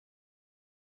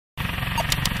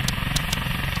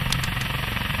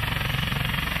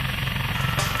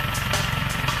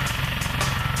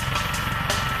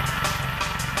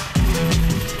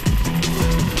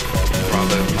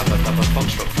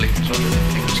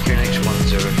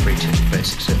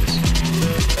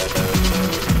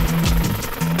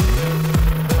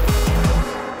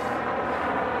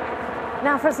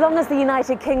For as long as the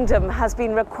United Kingdom has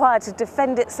been required to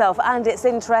defend itself and its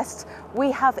interests,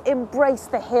 we have embraced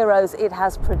the heroes it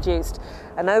has produced.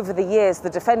 And over the years, the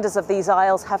defenders of these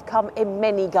isles have come in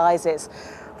many guises.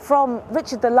 From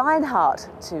Richard the Lionheart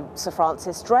to Sir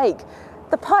Francis Drake,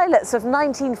 the pilots of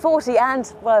 1940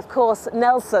 and, well, of course,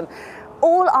 Nelson.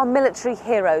 All our military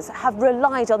heroes have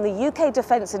relied on the UK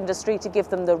defence industry to give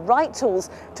them the right tools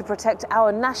to protect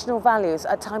our national values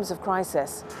at times of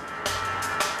crisis.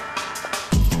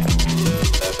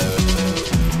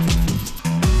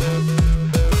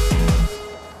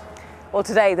 Well,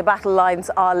 today the battle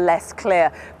lines are less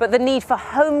clear, but the need for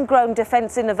homegrown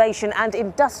defence innovation and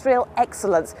industrial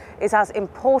excellence is as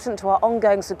important to our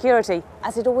ongoing security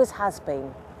as it always has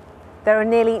been. There are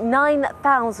nearly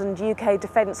 9,000 UK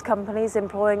defence companies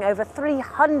employing over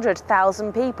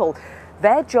 300,000 people.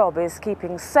 Their job is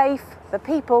keeping safe the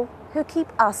people who keep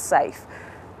us safe.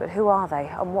 But who are they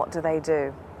and what do they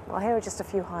do? Well, here are just a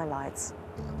few highlights.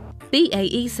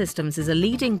 BAE Systems is a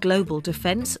leading global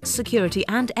defence, security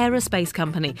and aerospace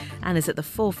company and is at the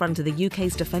forefront of the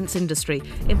UK's defence industry,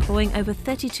 employing over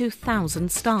 32,000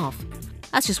 staff.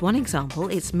 As just one example,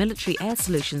 its military air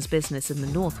solutions business in the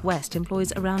northwest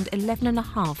employs around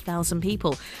 11,500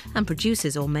 people and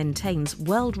produces or maintains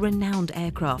world-renowned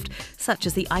aircraft such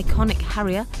as the iconic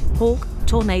Harrier, Hawk,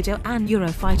 Tornado and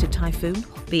Eurofighter Typhoon.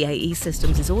 BAE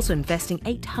Systems is also investing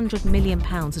 £800 million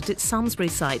at its Samlesbury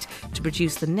site to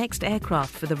produce the next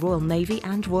aircraft for the Royal Navy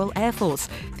and Royal Air Force,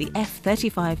 the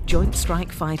F-35 Joint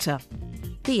Strike Fighter.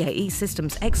 BAE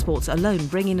Systems exports alone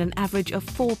bring in an average of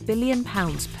 £4 billion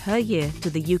per year to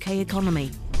the UK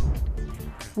economy.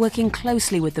 Working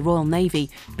closely with the Royal Navy,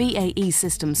 BAE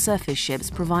Systems surface ships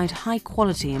provide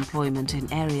high-quality employment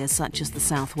in areas such as the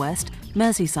South West,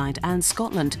 Merseyside and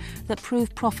Scotland that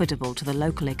prove profitable to the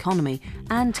local economy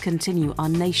and continue our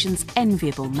nation's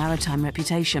enviable maritime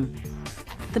reputation.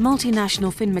 The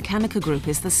multinational Finmeccanica Group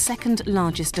is the second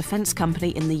largest defence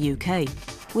company in the UK.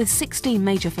 With 16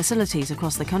 major facilities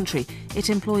across the country, it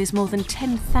employs more than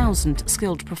 10,000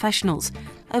 skilled professionals.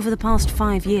 Over the past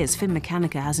 5 years,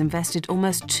 Finmeccanica has invested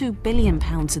almost £2 billion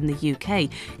in the UK,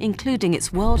 including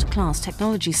its world-class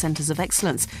technology centres of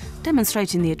excellence,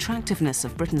 demonstrating the attractiveness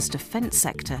of Britain's defence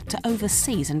sector to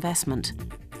overseas investment.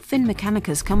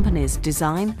 Finmeccanica's companies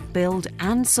design, build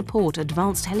and support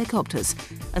advanced helicopters,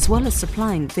 as well as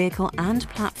supplying vehicle and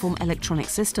platform electronic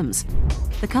systems.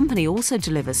 The company also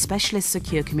delivers specialist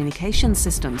secure communication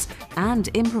systems and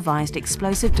improvised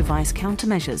explosive device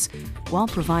countermeasures, while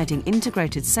providing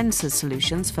integrated sensor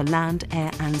solutions for land,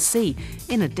 air and sea,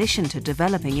 in addition to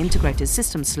developing integrated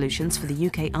system solutions for the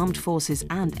UK Armed Forces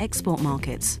and export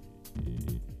markets.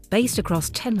 Based across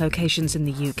 10 locations in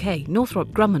the UK, Northrop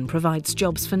Grumman provides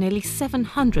jobs for nearly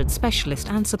 700 specialist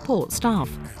and support staff.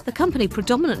 The company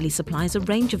predominantly supplies a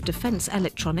range of defence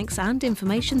electronics and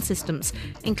information systems,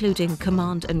 including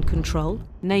command and control,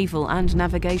 naval and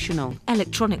navigational,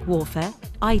 electronic warfare,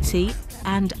 IT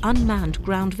and unmanned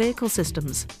ground vehicle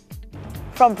systems.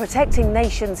 From protecting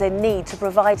nations in need to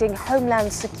providing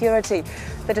homeland security,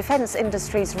 the defence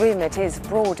industry's remit is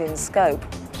broad in scope.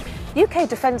 UK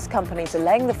defence companies are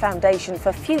laying the foundation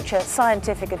for future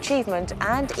scientific achievement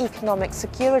and economic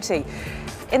security.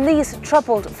 In these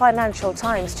troubled financial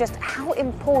times, just how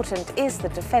important is the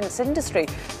defence industry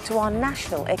to our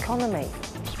national economy?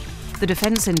 The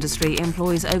defence industry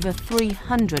employs over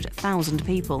 300,000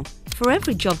 people. For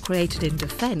every job created in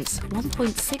defence,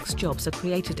 1.6 jobs are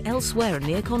created elsewhere in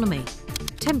the economy.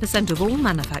 10% of all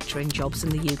manufacturing jobs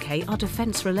in the UK are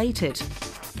defence-related.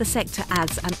 The sector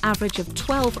adds an average of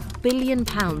 £12 billion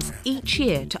each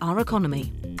year to our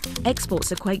economy.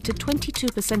 Exports equate to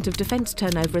 22% of defence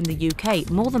turnover in the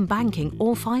UK, more than banking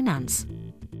or finance.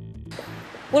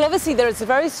 Well, obviously there is a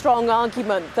very strong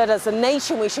argument that as a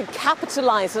nation we should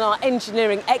capitalise on our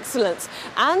engineering excellence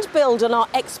and build on our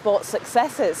export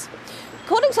successes.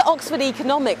 According to Oxford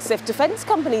Economics, if defence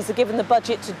companies are given the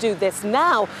budget to do this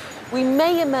now, we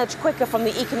may emerge quicker from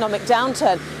the economic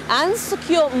downturn and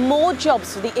secure more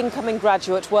jobs for the incoming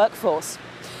graduate workforce.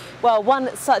 Well,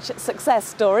 one such success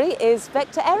story is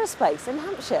Vector Aerospace in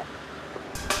Hampshire.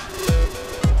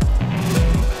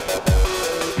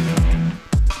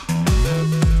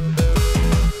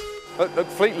 At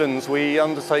Fleetlands, we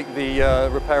undertake the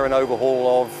repair and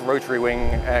overhaul of rotary wing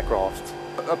aircraft.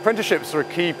 Apprenticeships are a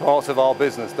key part of our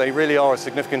business. They really are a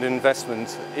significant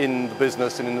investment in the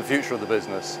business and in the future of the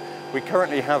business. We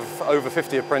currently have over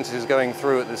 50 apprentices going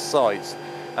through at this site,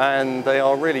 and they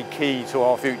are really key to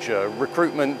our future.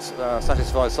 Recruitment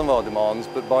satisfies some of our demands,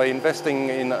 but by investing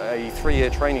in a 3-year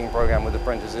training program with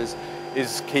apprentices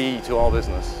is key to our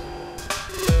business.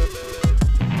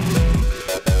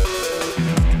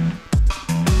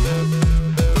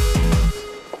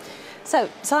 So,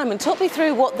 Simon, talk me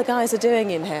through what the guys are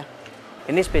doing in here.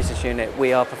 In this business unit,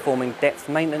 we are performing depth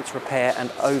maintenance, repair and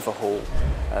overhaul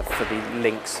for the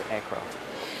Lynx aircraft.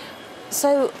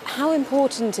 So, how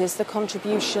important is the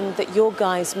contribution that your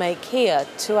guys make here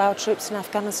to our troops in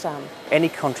Afghanistan? Any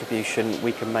contribution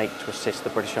we can make to assist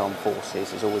the British Armed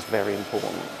Forces is always very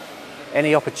important.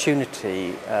 Any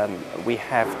opportunity we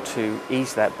have to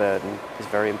ease that burden is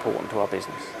very important to our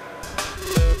business.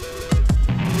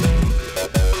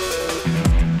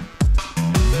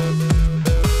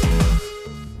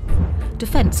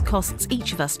 Defence costs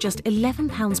each of us just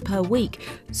 £11 per week,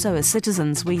 so as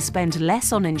citizens we spend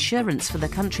less on insurance for the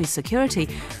country's security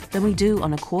than we do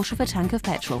on a quarter of a tank of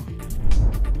petrol.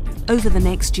 Over the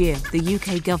next year, the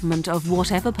UK government of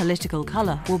whatever political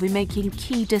colour will be making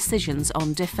key decisions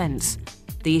on defence.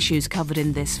 The issues covered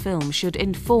in this film should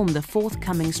inform the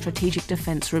forthcoming Strategic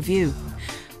Defence Review.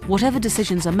 Whatever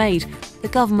decisions are made, the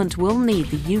government will need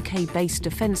the UK-based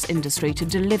defence industry to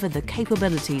deliver the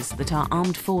capabilities that our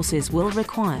armed forces will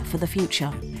require for the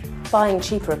future. Buying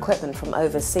cheaper equipment from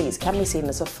overseas can be seen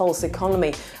as a false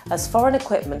economy, as foreign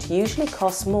equipment usually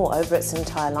costs more over its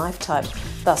entire lifetime,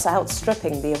 thus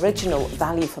outstripping the original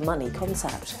value for money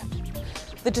concept.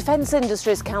 The Defence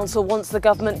Industries Council wants the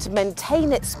government to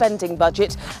maintain its spending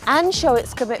budget and show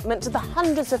its commitment to the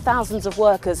hundreds of thousands of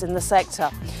workers in the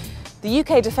sector. The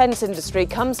UK defence industry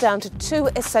comes down to two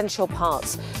essential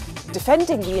parts: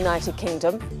 defending the United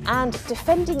Kingdom and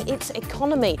defending its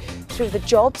economy through the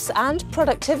jobs and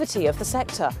productivity of the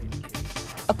sector.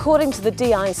 According to the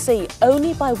DIC,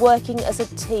 only by working as a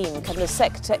team can the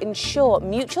sector ensure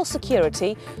mutual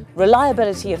security,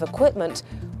 reliability of equipment,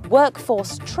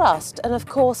 workforce trust and, of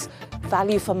course,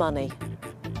 value for money.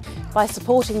 By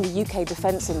supporting the UK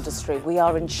defence industry, we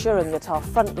are ensuring that our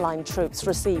frontline troops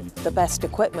receive the best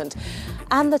equipment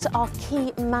and that our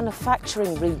key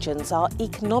manufacturing regions are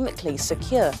economically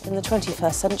secure in the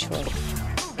 21st century.